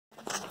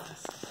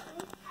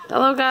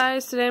Hello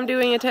guys, today I'm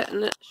doing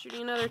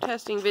shooting another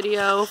testing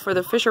video for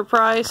the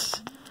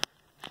Fisher-Price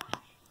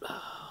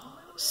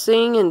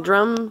sing and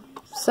drum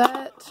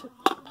set.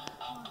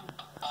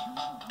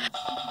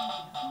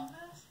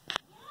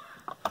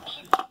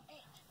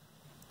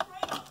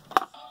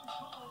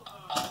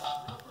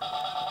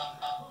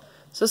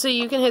 So see,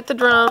 you can hit the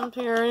drum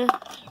here. You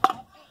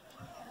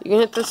can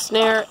hit the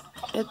snare,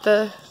 hit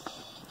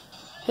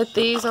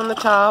these on the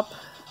top.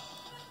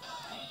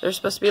 They're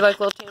supposed to be like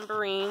little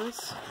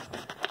tambourines.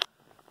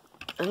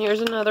 And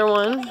here's another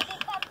one.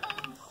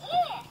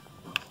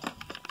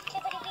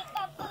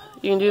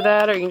 You can do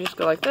that, or you can just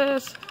go like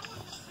this.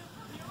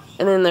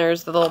 And then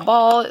there's the little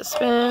ball that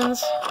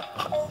spins.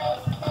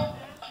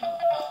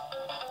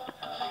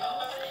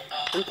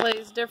 And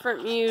plays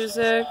different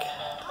music.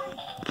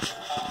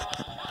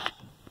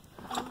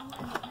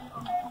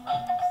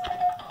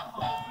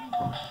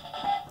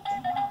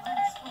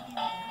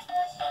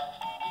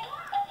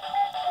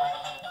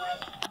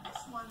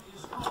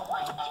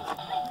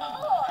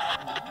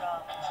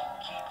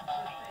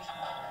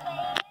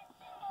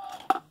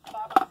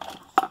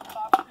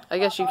 I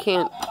guess you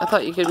can't. I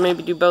thought you could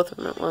maybe do both of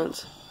them at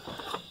once.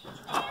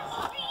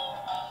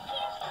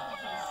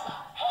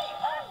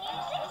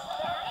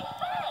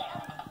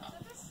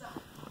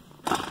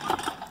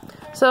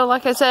 So,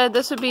 like I said,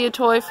 this would be a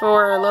toy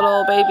for a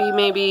little baby,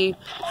 maybe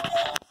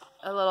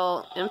a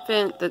little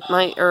infant that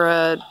might, or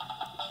a,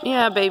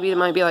 baby that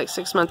might be like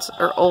 6 months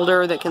or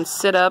older that can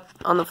sit up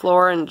on the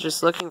floor and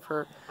just looking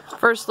for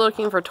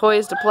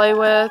toys to play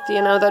with.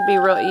 You know, that'd be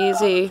real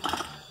easy.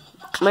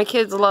 My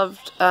kids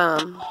loved,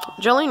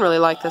 Jolene really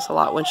liked this a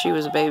lot when she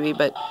was a baby,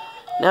 but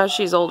now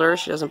she's older,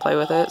 she doesn't play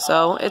with it,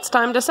 so it's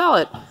time to sell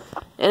it.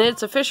 And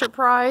it's a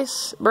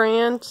Fisher-Price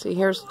brand. See,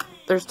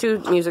 there's two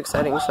music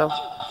settings, so.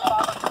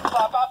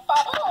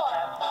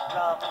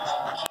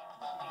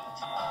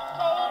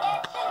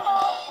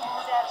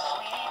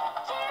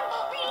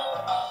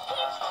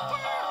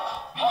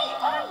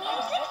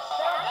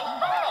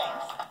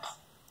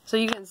 So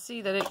you can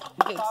see that it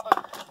gets,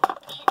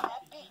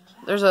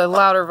 there's a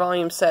louder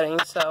volume setting,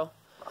 so.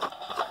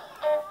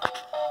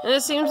 And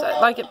it seems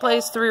like it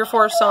plays 3 or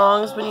 4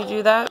 songs when you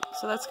do that,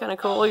 so that's kind of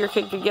cool. Your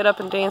kid could get up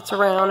and dance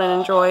around and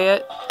enjoy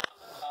it.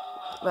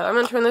 But I'm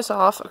going to turn this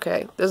off.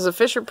 Okay, this is a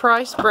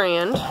Fisher-Price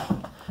brand,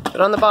 but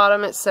on the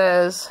bottom it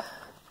says,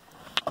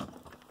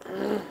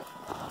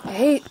 I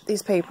hate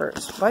these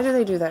papers. Why do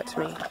they do that to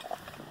me?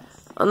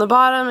 On the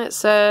bottom it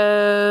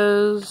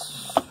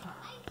says,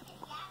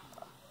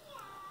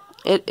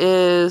 it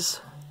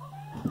is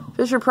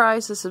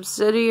Fisher-Price, a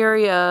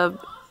subsidiary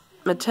of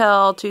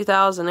Mattel,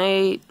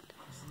 2008,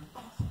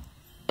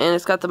 and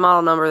it's got the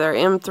model number there,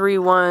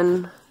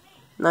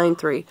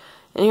 M3193.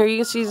 And here you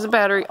can see the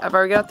battery. I've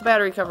already got the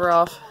battery cover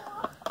off.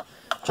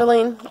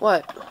 Jolene,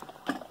 what?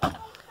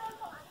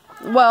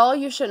 Well,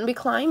 you shouldn't be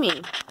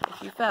climbing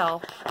if you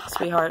fell,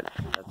 sweetheart.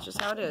 That's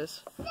just how it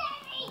is.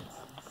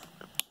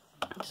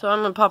 So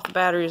I'm going to pop the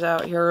batteries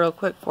out here real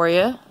quick for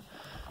you,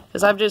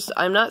 because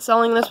I'm not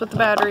selling this with the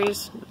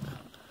batteries.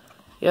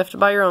 You have to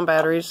buy your own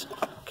batteries.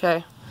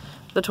 Okay.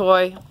 The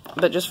toy.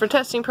 But just for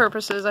testing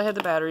purposes, I had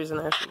the batteries in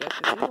there so you guys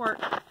can see it work.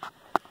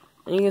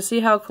 And you can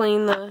see how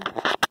clean the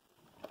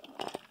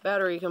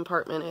battery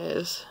compartment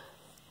is.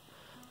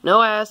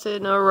 No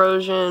acid, no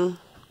erosion,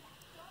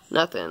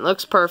 nothing.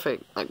 Looks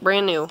perfect. Like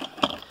brand new.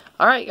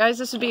 Alright guys,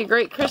 this would be a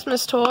great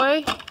Christmas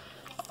toy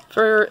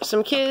for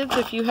some kids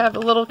if you have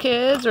little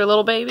kids or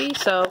little baby.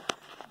 So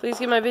please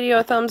give my video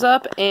a thumbs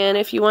up, and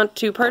if you want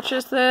to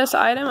purchase this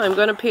item, I'm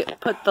going to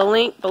put the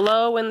link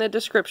below in the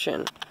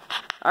description.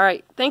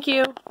 Alright, thank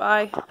you.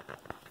 Bye.